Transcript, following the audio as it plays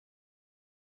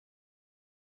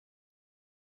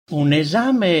Un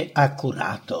esame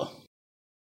accurato.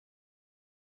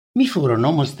 Mi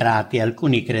furono mostrati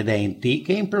alcuni credenti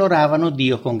che imploravano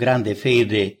Dio con grande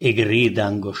fede e grida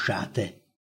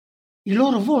angosciate. I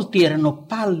loro volti erano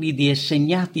pallidi e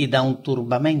segnati da un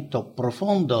turbamento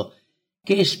profondo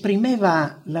che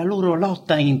esprimeva la loro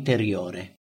lotta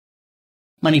interiore.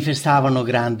 Manifestavano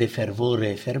grande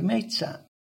fervore e fermezza.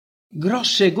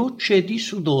 Grosse gocce di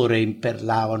sudore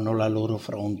imperlavano la loro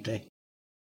fronte.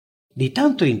 Di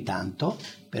tanto in tanto,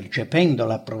 percependo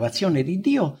l'approvazione di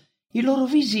Dio, i loro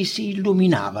visi si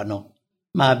illuminavano,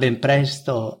 ma ben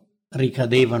presto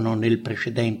ricadevano nel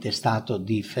precedente stato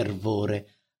di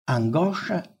fervore,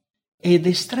 angoscia ed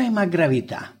estrema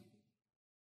gravità.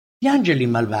 Gli angeli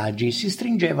malvagi si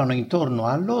stringevano intorno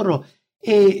a loro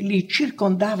e li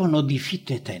circondavano di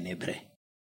fitte tenebre.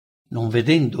 Non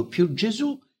vedendo più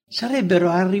Gesù, sarebbero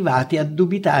arrivati a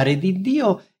dubitare di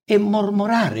Dio e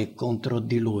mormorare contro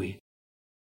di lui.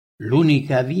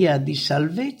 L'unica via di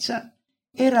salvezza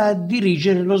era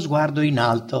dirigere lo sguardo in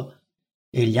alto,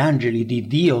 e gli angeli di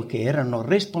Dio, che erano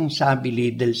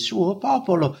responsabili del suo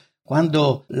popolo,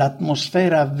 quando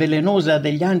l'atmosfera velenosa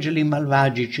degli angeli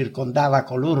malvagi circondava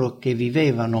coloro che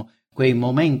vivevano quei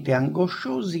momenti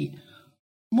angosciosi,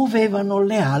 muovevano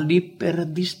le ali per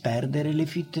disperdere le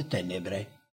fitte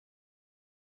tenebre.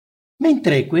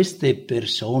 Mentre queste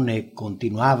persone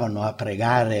continuavano a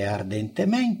pregare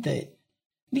ardentemente,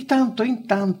 di tanto in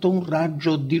tanto un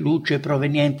raggio di luce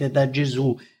proveniente da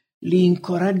Gesù li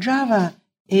incoraggiava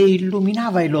e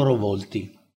illuminava i loro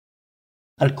volti.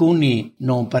 Alcuni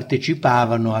non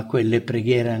partecipavano a quelle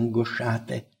preghiere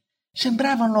angosciate,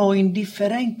 sembravano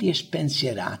indifferenti e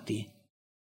spensierati.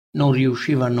 Non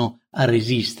riuscivano a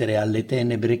resistere alle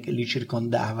tenebre che li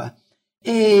circondava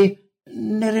e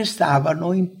ne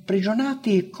restavano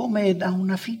imprigionati come da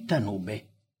una fitta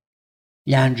nube.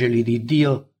 Gli angeli di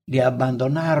Dio li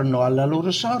abbandonarono alla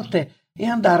loro sorte e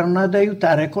andarono ad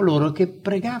aiutare coloro che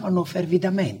pregavano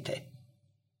fervidamente.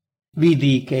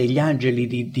 Vidi che gli angeli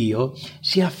di Dio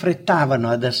si affrettavano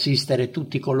ad assistere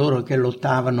tutti coloro che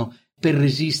lottavano per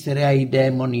resistere ai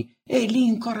demoni e li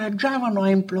incoraggiavano a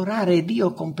implorare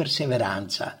Dio con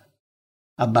perseveranza.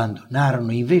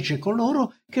 Abbandonarono invece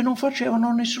coloro che non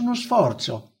facevano nessuno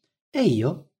sforzo e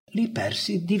io li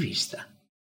persi di vista.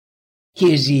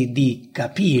 Chiesi di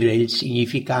capire il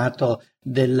significato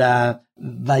della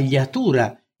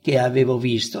vagliatura che avevo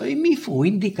visto e mi fu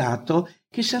indicato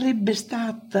che sarebbe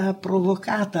stata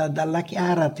provocata dalla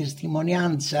chiara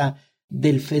testimonianza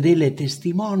del fedele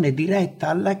testimone diretta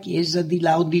alla chiesa di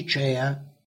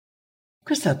Laodicea.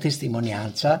 Questa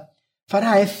testimonianza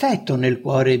farà effetto nel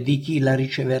cuore di chi la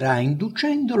riceverà,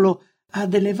 inducendolo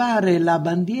ad elevare la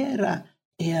bandiera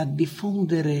e a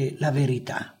diffondere la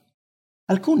verità.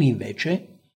 Alcuni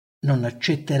invece non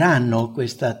accetteranno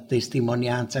questa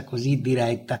testimonianza così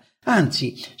diretta,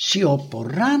 anzi si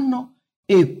opporranno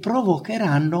e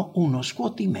provocheranno uno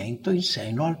scuotimento in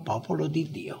seno al popolo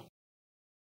di Dio.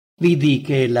 Vidi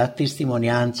che la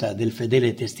testimonianza del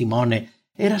fedele testimone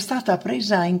era stata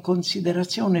presa in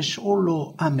considerazione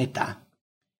solo a metà.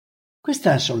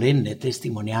 Questa solenne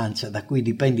testimonianza, da cui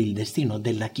dipende il destino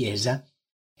della Chiesa,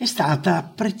 è stata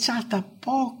apprezzata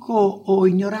poco o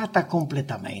ignorata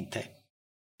completamente.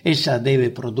 Essa deve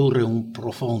produrre un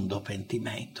profondo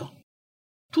pentimento.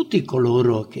 Tutti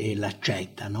coloro che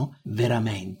l'accettano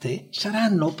veramente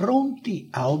saranno pronti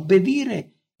a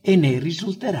obbedire e ne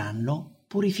risulteranno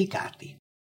purificati.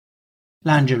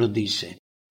 L'angelo disse: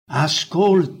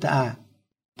 «Ascolta!»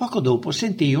 Poco dopo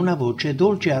sentii una voce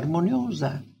dolce e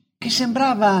armoniosa che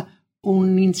sembrava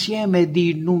un insieme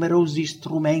di numerosi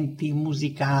strumenti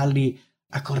musicali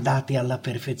accordati alla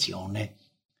perfezione.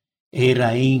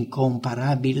 Era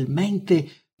incomparabilmente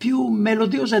più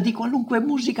melodiosa di qualunque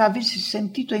musica avessi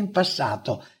sentito in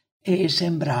passato e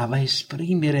sembrava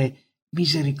esprimere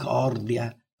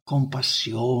misericordia,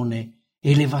 compassione,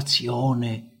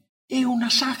 elevazione e una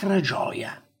sacra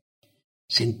gioia.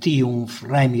 Sentii un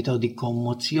fremito di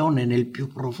commozione nel più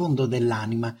profondo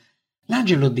dell'anima.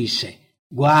 L'angelo disse: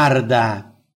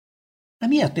 «Guarda!» La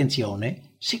mia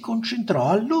attenzione si concentrò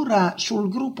allora sul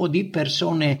gruppo di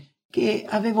persone che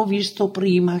avevo visto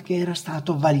prima che era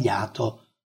stato vagliato.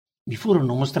 Mi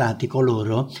furono mostrati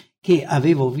coloro che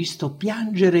avevo visto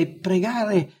piangere e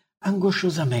pregare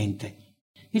angosciosamente.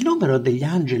 Il numero degli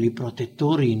angeli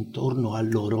protettori intorno a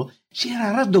loro si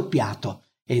era raddoppiato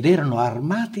ed erano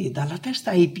armati dalla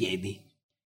testa ai piedi.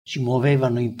 Si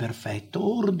muovevano in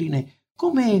perfetto ordine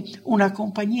come una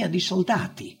compagnia di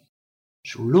soldati.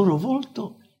 Sul loro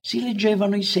volto si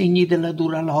leggevano i segni della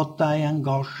dura lotta e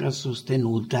angoscia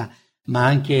sostenuta, ma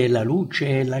anche la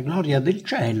luce e la gloria del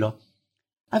cielo.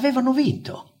 Avevano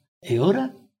vinto e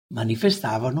ora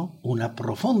manifestavano una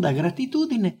profonda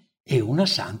gratitudine e una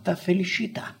santa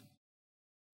felicità.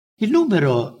 Il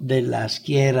numero della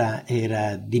schiera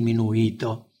era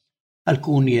diminuito.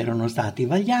 Alcuni erano stati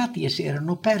vagliati e si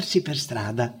erano persi per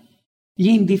strada. Gli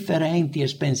indifferenti e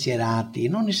spensierati,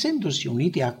 non essendosi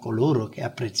uniti a coloro che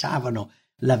apprezzavano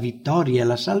la vittoria e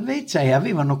la salvezza e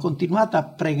avevano continuato a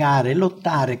pregare e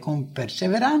lottare con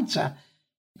perseveranza,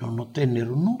 non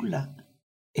ottennero nulla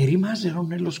e rimasero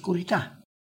nell'oscurità.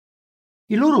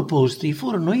 I loro posti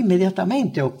furono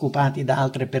immediatamente occupati da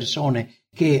altre persone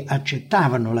che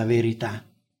accettavano la verità.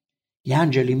 Gli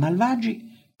angeli malvagi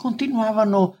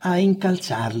continuavano a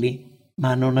incalzarli,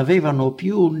 ma non avevano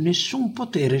più nessun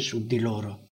potere su di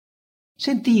loro.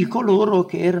 Sentii coloro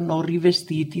che erano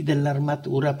rivestiti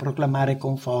dell'armatura proclamare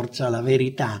con forza la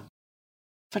verità.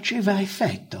 Faceva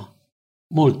effetto.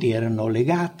 Molti erano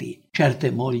legati, certe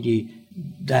mogli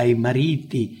dai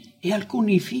mariti e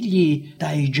alcuni figli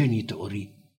dai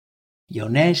genitori. Gli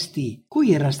onesti,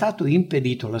 cui era stato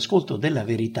impedito l'ascolto della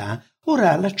verità,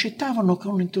 ora l'accettavano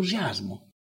con entusiasmo.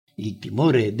 Il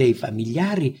timore dei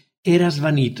familiari era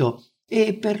svanito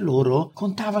e per loro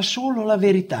contava solo la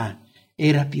verità,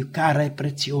 era più cara e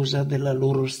preziosa della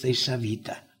loro stessa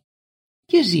vita.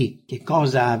 Chiesi che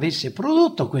cosa avesse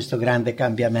prodotto questo grande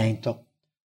cambiamento.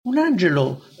 Un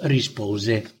angelo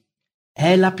rispose: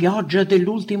 «È la pioggia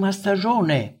dell'ultima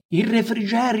stagione, il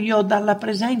refrigerio dalla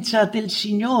presenza del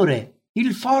Signore,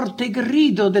 il forte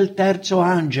grido del terzo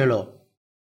angelo».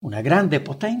 Una grande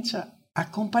potenza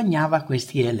accompagnava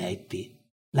questi eletti.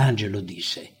 L'angelo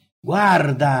disse: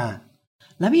 «Guarda!»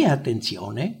 La mia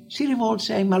attenzione si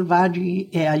rivolse ai malvagi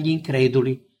e agli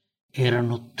increduli.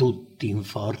 Erano tutti in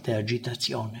forte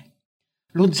agitazione.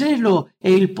 Lo zelo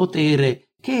e il potere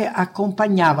che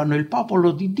accompagnavano il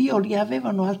popolo di Dio li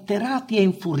avevano alterati e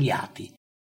infuriati.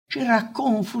 C'era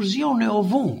confusione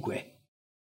ovunque.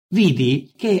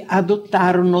 Vidi che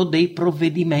adottarono dei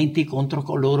provvedimenti contro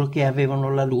coloro che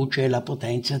avevano la luce e la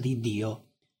potenza di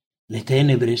Dio. Le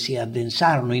tenebre si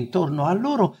addensarono intorno a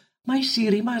loro, ma essi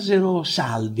rimasero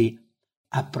saldi,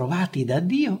 approvati da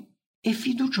Dio e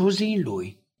fiduciosi in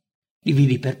Lui. Li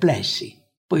vidi perplessi,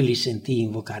 poi li sentii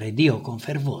invocare Dio con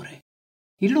fervore.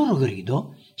 Il loro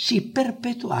grido si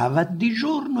perpetuava di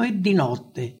giorno e di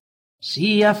notte.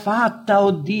 «Sia fatta,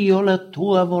 o Dio, la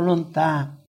tua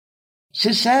volontà.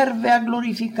 Se serve a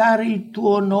glorificare il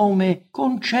tuo nome,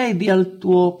 concedi al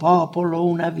tuo popolo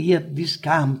una via di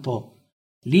scampo.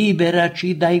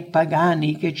 Liberaci dai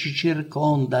pagani che ci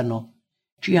circondano.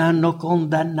 Ci hanno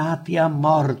condannati a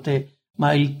morte,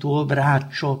 ma il tuo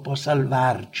braccio può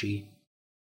salvarci».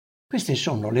 Queste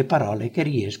sono le parole che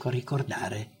riesco a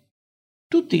ricordare.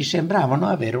 Tutti sembravano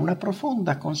avere una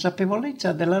profonda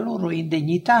consapevolezza della loro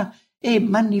indegnità e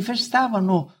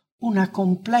manifestavano una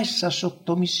complessa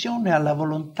sottomissione alla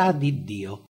volontà di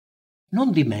Dio.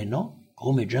 Non di meno,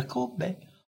 come Giacobbe,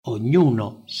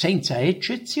 ognuno, senza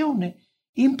eccezione,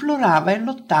 implorava e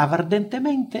lottava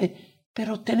ardentemente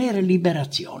per ottenere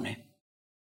liberazione.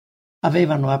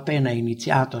 Avevano appena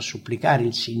iniziato a supplicare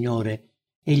il Signore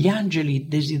e gli angeli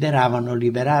desideravano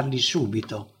liberarli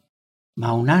subito,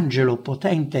 ma un angelo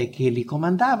potente che li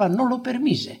comandava non lo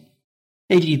permise.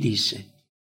 Egli disse: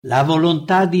 «La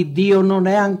volontà di Dio non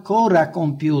è ancora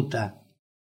compiuta.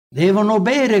 Devono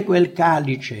bere quel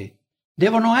calice,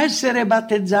 devono essere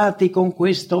battezzati con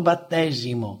questo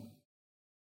battesimo».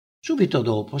 Subito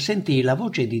dopo sentii la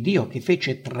voce di Dio che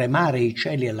fece tremare i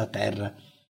cieli e la terra.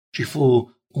 Ci fu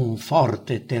un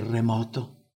forte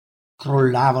terremoto.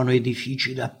 Crollavano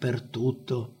edifici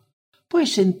dappertutto. Poi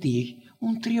sentii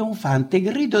un trionfante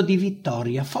grido di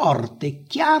vittoria, forte,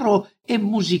 chiaro e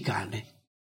musicale.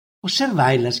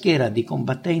 Osservai la schiera di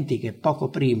combattenti che poco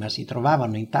prima si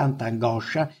trovavano in tanta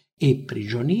angoscia e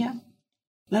prigionia.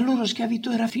 La loro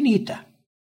schiavitù era finita.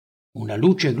 Una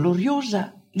luce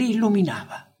gloriosa li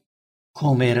illuminava.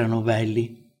 Come erano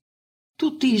belli!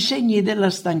 Tutti i segni della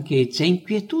stanchezza e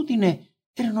inquietudine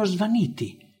erano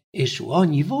svaniti e su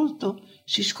ogni volto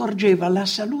si scorgeva la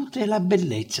salute e la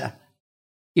bellezza.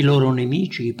 I loro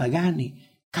nemici, i pagani,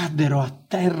 caddero a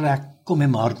terra come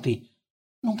morti.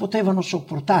 Non potevano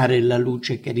sopportare la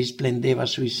luce che risplendeva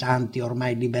sui santi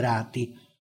ormai liberati.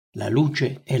 La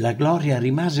luce e la gloria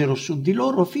rimasero su di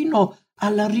loro fino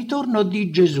al ritorno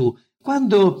di Gesù,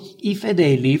 quando i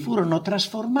fedeli furono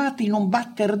trasformati in un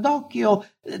batter d'occhio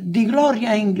di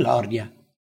gloria in gloria.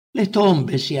 Le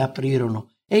tombe si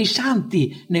aprirono e i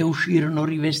santi ne uscirono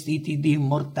rivestiti di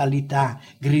immortalità,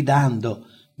 gridando: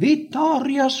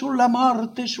 «Vittoria sulla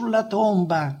morte e sulla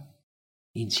tomba!»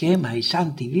 Insieme ai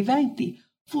santi viventi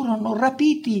furono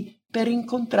rapiti per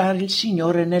incontrare il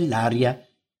Signore nell'aria,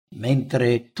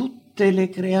 mentre tutti tutte le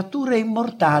creature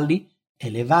immortali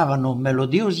elevavano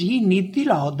melodiosi inni di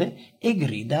lode e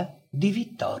grida di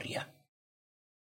vittoria.